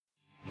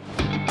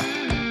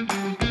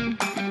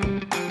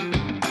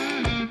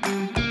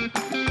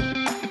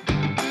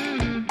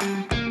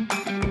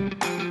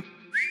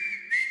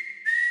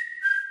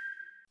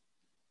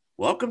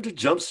Welcome to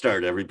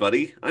Jumpstart,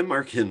 everybody. I'm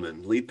Mark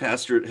Hinman, lead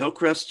pastor at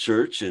Hillcrest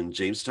Church in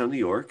Jamestown, New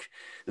York.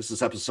 This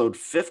is episode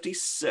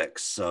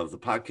 56 of the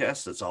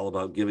podcast that's all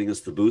about giving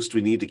us the boost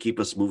we need to keep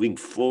us moving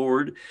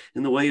forward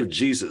in the way of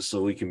Jesus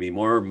so we can be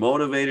more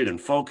motivated and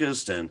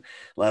focused and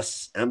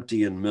less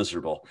empty and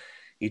miserable.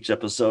 Each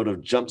episode of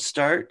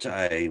Jumpstart,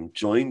 I'm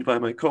joined by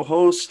my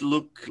co-host,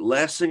 Luke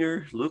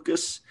Lassinger.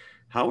 Lucas,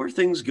 how are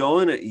things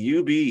going at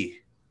UB?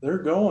 They're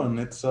going.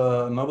 It's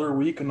another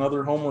week,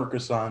 another homework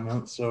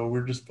assignment. So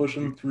we're just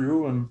pushing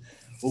through and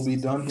we'll be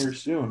done here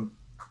soon.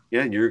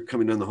 Yeah, and you're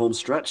coming on the home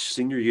stretch,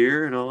 senior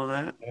year and all of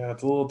that. Yeah,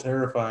 it's a little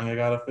terrifying. I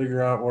got to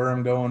figure out where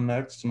I'm going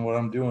next and what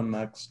I'm doing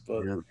next.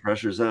 But Yeah, the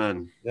pressure's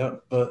on. yeah,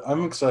 but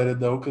I'm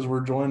excited though because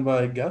we're joined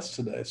by a guest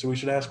today. So we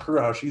should ask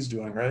her how she's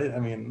doing, right? I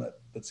mean,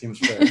 that seems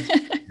fair.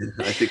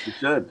 I think we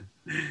should.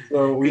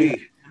 So we have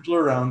Hey,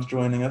 Angela Rounds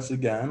joining us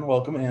again.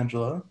 Welcome,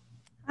 Angela.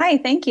 Hi,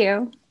 thank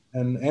you.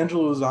 And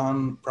Angela was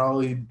on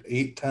probably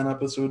 8, 10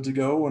 episodes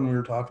ago when we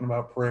were talking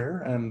about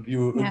prayer, and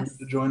you agreed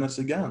to join us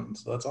again.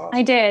 So that's awesome.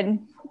 I did.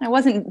 I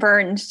wasn't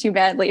burned too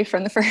badly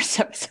from the first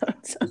episode.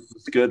 So.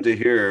 it's good to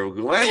hear. We're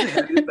glad to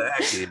have you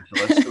back,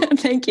 Angela. So,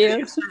 thank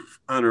you. serve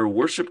on our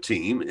worship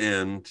team,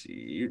 and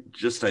you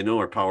just, I know,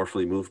 are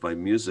powerfully moved by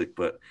music,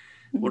 but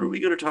what are we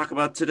going to talk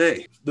about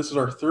today? This is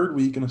our third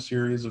week in a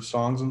series of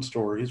songs and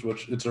stories,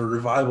 which it's a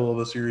revival of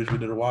a series we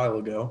did a while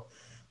ago.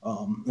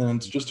 And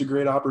it's just a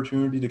great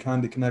opportunity to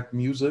kind of connect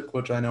music,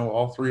 which I know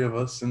all three of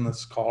us in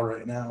this call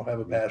right now have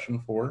a passion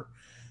for,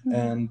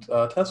 and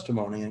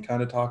testimony, and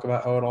kind of talk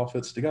about how it all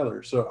fits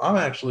together. So I'm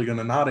actually going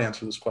to not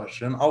answer this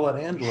question. I'll let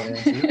Angela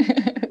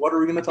answer. What are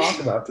we going to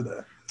talk about today?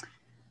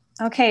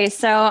 Okay,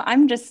 so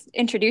I'm just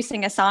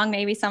introducing a song.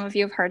 Maybe some of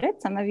you have heard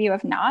it, some of you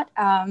have not.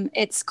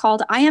 It's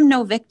called I Am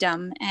No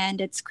Victim,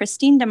 and it's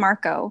Christine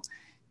DeMarco.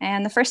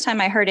 And the first time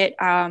I heard it,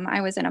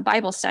 I was in a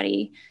Bible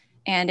study,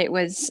 and it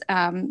was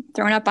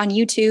thrown up on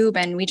YouTube,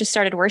 and we just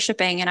started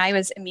worshiping, and I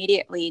was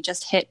immediately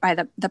just hit by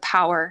the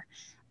power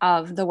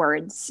of the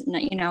words.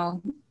 You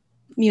know,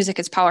 music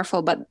is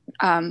powerful, but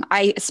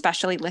I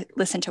especially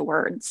listen to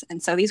words.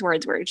 And so these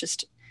words were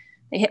just,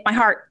 they hit my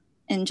heart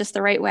in just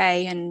the right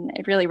way, and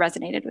it really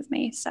resonated with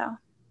me. So,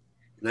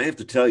 And I have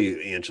to tell you,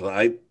 Angela,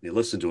 I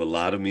listened to a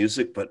lot of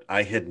music, but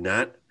I had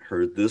not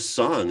heard this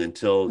song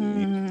until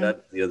you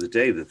said the other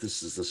day that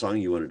this is the song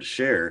you wanted to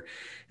share,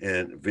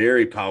 and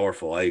very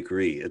powerful. I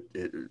agree.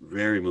 It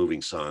very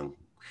moving song.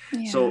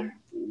 yeah. So,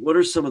 what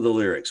are some of the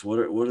lyrics? What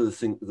are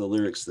the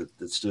lyrics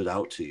that stood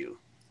out to you?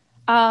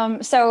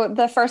 So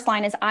the first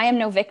line is, I am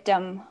no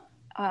victim.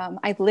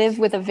 I live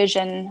with a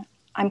vision.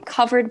 I'm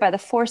covered by the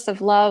force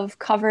of love,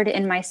 covered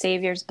in my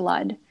Savior's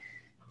blood.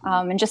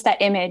 And just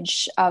that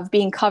image of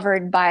being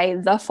covered by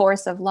the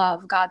force of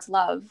love, God's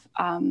love,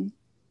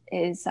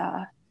 is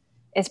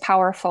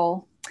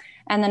powerful.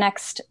 And the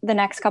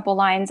next couple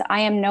lines,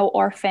 I am no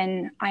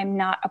orphan. I'm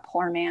not a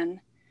poor man.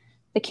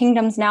 The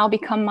kingdom's now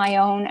become my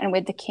own, and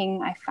with the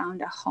king I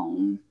found a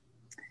home.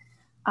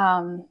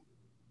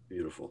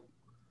 Beautiful.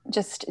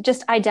 Just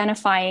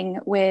identifying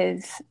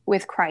with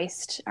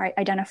Christ,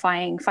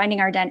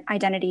 finding our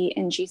identity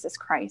in Jesus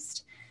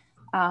Christ,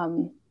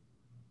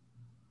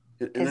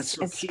 is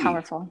so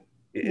powerful.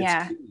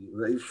 It's key,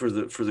 right? For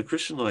the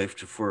Christian life,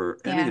 for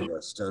any of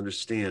us to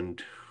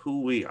understand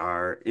who we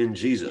are in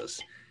Jesus.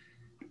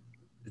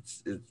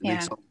 It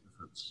makes all the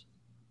difference.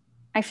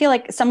 I feel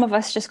like some of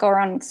us just go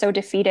around so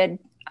defeated,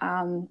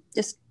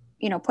 just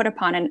put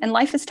upon, and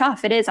life is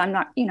tough. It is. I'm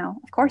not,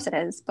 of course it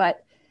is,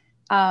 but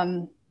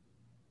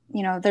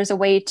there's a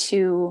way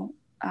to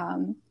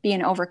be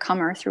an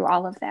overcomer through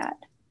all of that.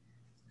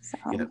 So.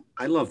 Yeah,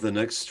 I love the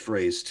next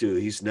phrase too.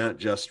 He's not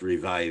just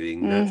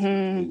reviving, not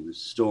just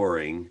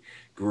restoring.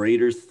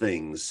 Greater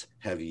things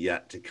have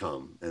yet to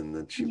come, and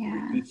then she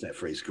repeats that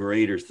phrase: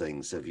 "Greater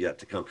things have yet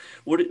to come."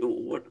 What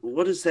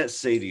does that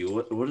say to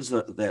you? What does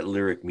that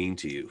lyric mean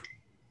to you?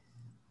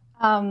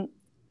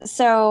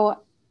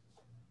 So,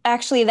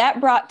 actually, that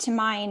brought to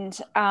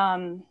mind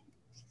 1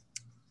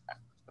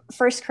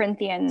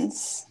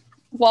 Corinthians.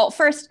 Well,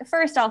 first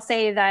I'll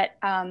say that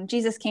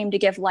Jesus came to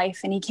give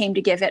life, and he came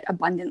to give it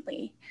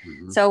abundantly.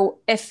 Mm-hmm. So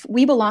if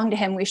we belong to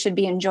him, we should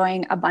be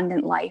enjoying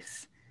abundant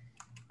life.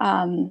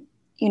 And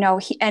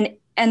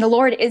the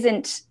Lord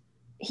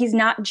he's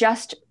not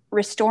just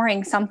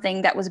restoring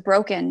something that was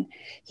broken.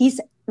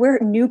 We're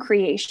new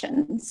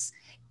creations.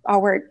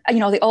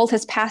 The old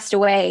has passed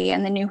away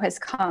and the new has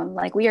come.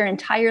 Like, we are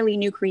entirely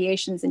new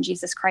creations in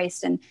Jesus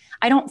Christ. And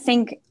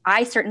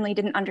I certainly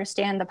didn't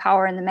understand the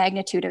power and the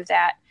magnitude of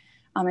that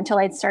until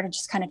I'd started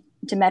just kind of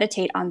to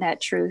meditate on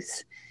that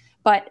truth.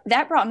 But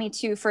that brought me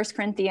to 1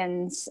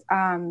 Corinthians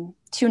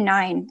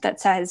 2:9 that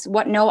says,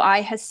 what no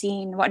eye has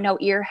seen, what no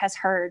ear has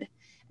heard,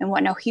 and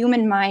what no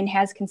human mind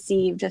has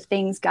conceived, of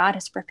things God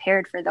has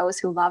prepared for those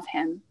who love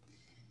him.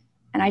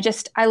 And I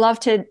just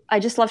love to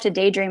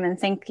daydream and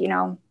think,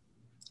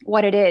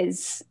 what it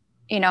is,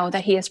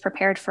 that he has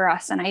prepared for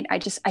us. And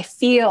I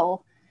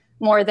feel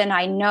more than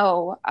I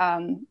know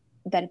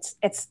that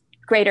it's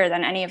greater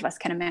than any of us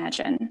can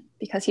imagine,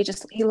 because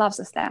he loves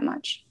us that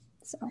much.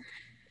 So.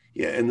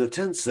 Yeah, and the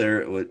tense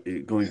there,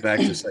 going back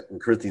to 2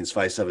 Corinthians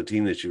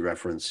 5:17 that you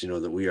referenced,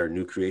 that we are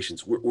new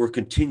creations. We're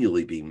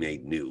continually being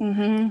made new.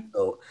 Mm-hmm.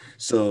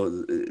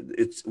 So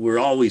we're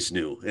always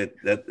new.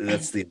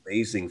 That's the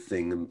amazing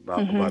thing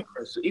Mm-hmm. about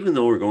Christ. Even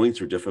though we're going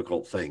through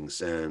difficult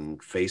things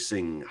and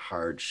facing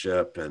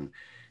hardship and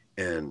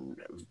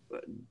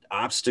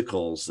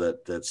obstacles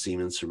that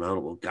seem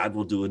insurmountable, God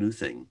will do a new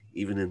thing,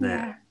 even in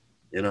that,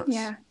 in us.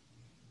 Yeah.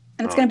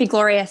 And it's going to be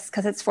glorious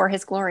because it's for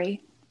his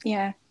glory.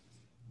 Yeah.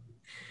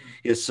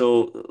 Yeah.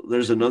 So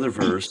there's another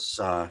verse.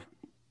 Do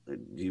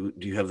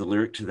you have the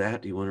lyric to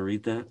that? Do you want to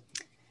read that?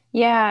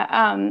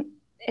 Yeah.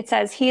 It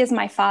says, "He is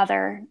my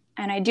father,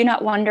 and I do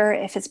not wonder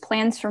if his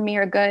plans for me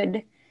are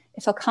good,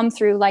 if he'll come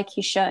through like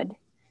he should,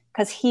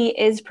 because he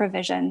is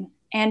provision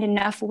and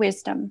enough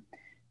wisdom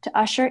to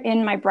usher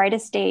in my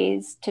brightest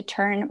days, to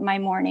turn my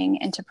mourning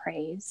into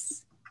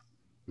praise."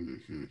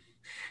 Mm-hmm.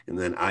 And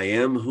then I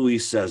am who he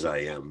says I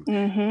am.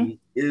 Mm-hmm. He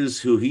is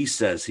who he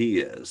says he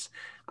is.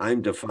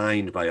 I'm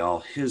defined by all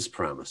his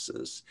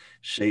promises,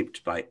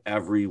 shaped by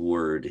every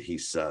word he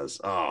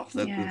says. Oh,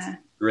 that's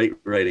great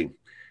writing.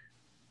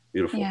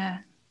 Beautiful. Yeah.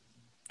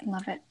 I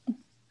love it.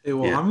 Hey,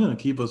 well, I'm going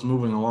to keep us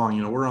moving along.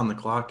 We're on the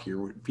clock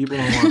here. People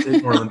don't want to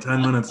take more than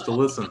 10 minutes to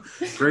listen.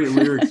 Great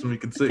lyrics, and we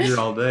could sit here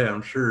all day,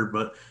 I'm sure.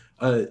 But,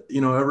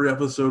 every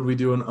episode we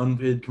do an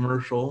unpaid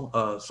commercial,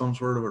 some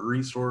sort of a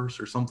resource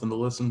or something to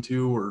listen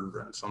to,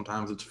 or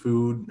sometimes it's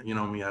food. You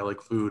know me, I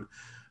like food.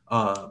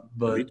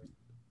 But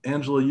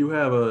Angela, you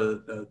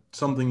have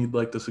something you'd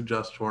like to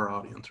suggest to our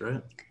audience,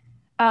 right?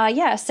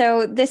 Yeah.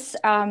 So this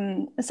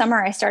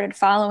summer, I started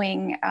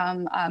following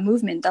a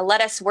movement, the Let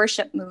Us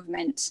Worship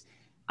movement.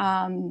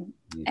 And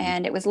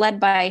it was led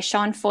by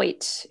Sean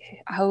Foyt,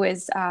 who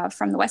is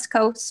from the West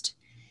Coast,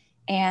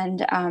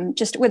 and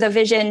just with a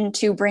vision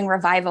to bring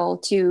revival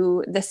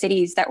to the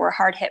cities that were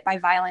hard hit by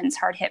violence,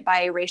 hard hit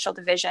by racial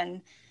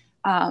division,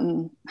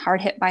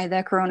 hard hit by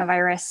the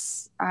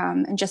coronavirus,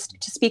 and just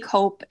to speak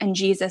hope and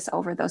Jesus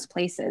over those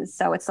places.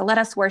 So it's the Let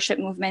Us Worship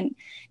movement.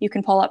 You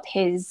can pull up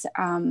his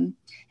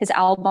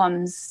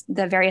albums,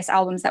 the various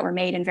albums that were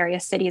made in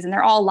various cities, and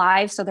they're all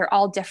live. So they're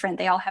all different.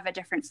 They all have a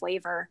different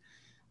flavor.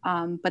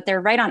 But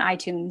they're right on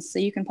iTunes, so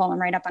you can pull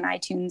them right up on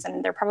iTunes,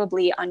 and they're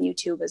probably on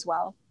YouTube as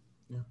well.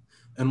 Yeah,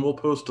 and we'll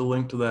post a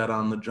link to that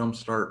on the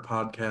Jumpstart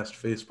Podcast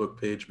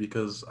Facebook page,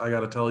 because I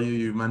got to tell you,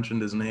 you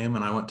mentioned his name,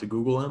 and I went to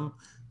Google him,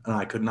 and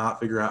I could not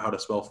figure out how to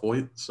spell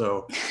Foyt.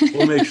 So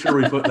we'll make sure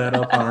we put that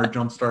up on our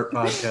Jumpstart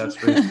Podcast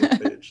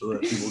Facebook page so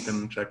that people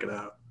can check it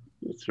out.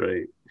 That's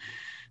right.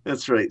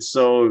 That's right.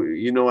 So,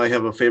 I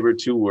have a favorite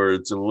 2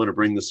 words, and I want to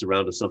bring this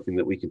around to something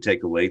that we can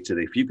take away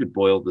today. If you could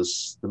boil the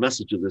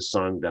message of this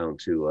song down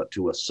to a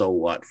so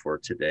what for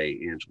today,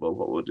 Angela,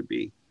 what would it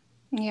be?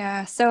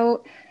 Yeah.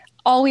 So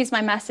always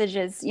my message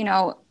is,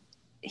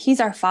 he's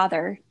our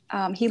Father.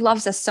 He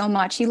loves us so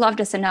much. He loved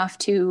us enough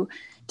to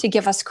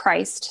give us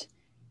Christ,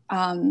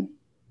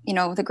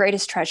 the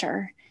greatest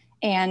treasure.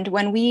 And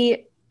when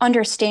we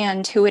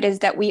understand who it is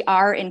that we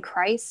are in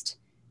Christ,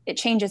 it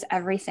changes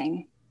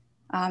everything.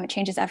 It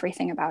changes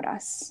everything about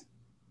us.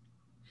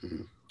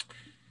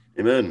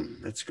 Amen.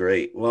 That's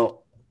great.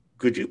 Well,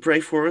 could you pray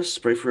for us?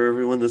 Pray for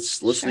everyone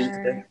that's listening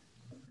today.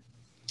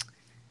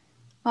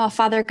 Oh,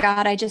 Father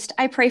God, I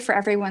pray for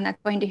everyone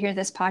that's going to hear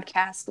this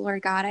podcast,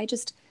 Lord God.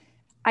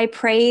 I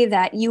pray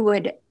that you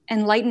would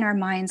enlighten our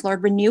minds,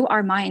 Lord, renew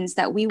our minds,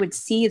 that we would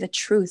see the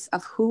truth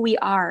of who we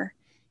are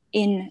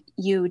in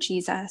you,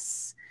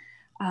 Jesus,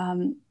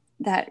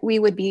 that we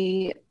would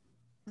be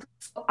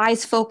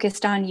eyes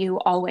focused on you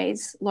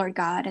always, Lord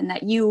God, and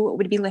that you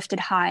would be lifted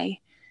high,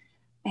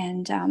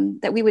 and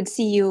that we would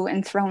see you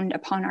enthroned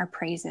upon our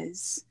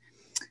praises.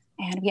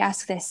 And we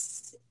ask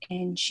this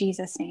in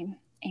Jesus' name.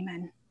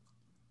 Amen.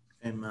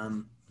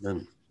 Amen.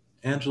 Amen.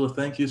 Angela,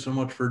 thank you so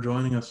much for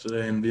joining us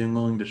today and being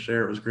willing to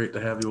share. It was great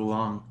to have you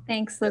along.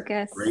 Thanks,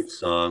 Lucas. Great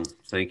song.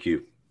 Thank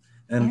you.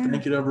 And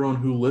thank you to everyone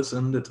who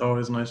listened. It's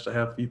always nice to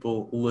have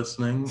people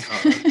listening.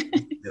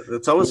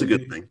 That's always a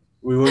good thing.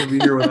 We wouldn't be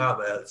here without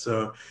that.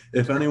 So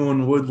if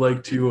anyone would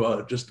like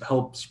to just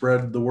help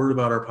spread the word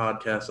about our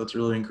podcast, that's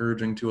really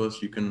encouraging to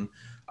us. You can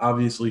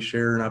obviously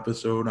share an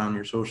episode on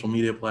your social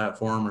media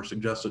platform or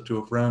suggest it to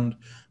a friend.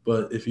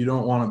 But if you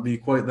don't want to be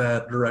quite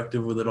that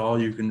directive with it all,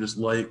 you can just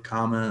like,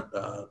 comment,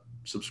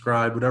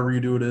 subscribe, whatever you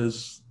do it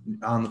is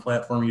on the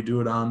platform you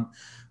do it on.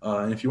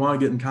 And if you want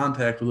to get in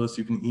contact with us,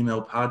 you can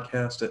email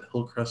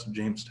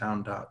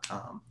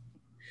podcast@hillcrestjamestown.com.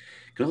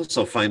 You can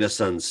also find us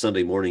on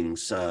Sunday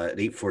mornings at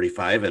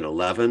 8:45 and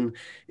 11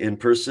 in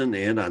person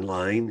and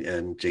online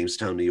in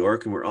Jamestown, New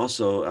York. And we're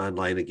also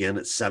online again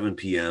at 7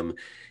 p.m.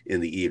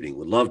 in the evening.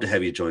 We'd love to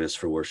have you join us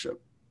for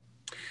worship.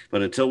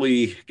 But until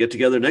we get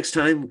together next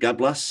time, God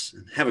bless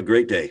and have a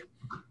great day.